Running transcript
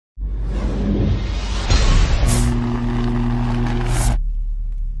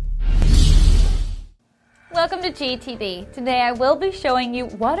Welcome to GTD. Today I will be showing you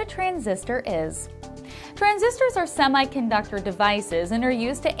what a transistor is. Transistors are semiconductor devices and are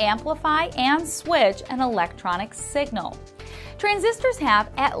used to amplify and switch an electronic signal. Transistors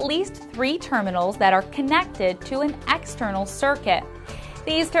have at least 3 terminals that are connected to an external circuit.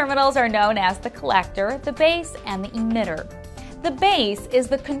 These terminals are known as the collector, the base, and the emitter. The base is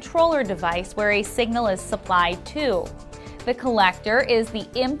the controller device where a signal is supplied to. The collector is the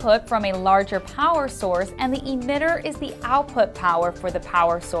input from a larger power source, and the emitter is the output power for the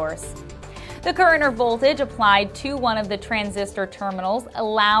power source. The current or voltage applied to one of the transistor terminals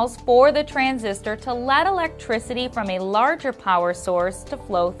allows for the transistor to let electricity from a larger power source to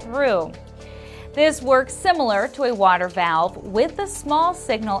flow through. This works similar to a water valve, with the small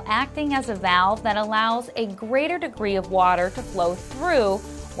signal acting as a valve that allows a greater degree of water to flow through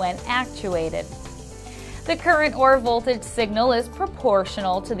when actuated. The current or voltage signal is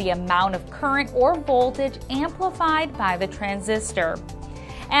proportional to the amount of current or voltage amplified by the transistor.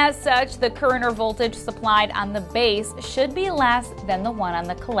 As such, the current or voltage supplied on the base should be less than the one on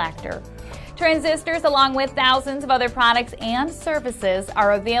the collector. Transistors, along with thousands of other products and services,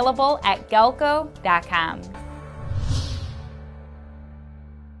 are available at Galco.com.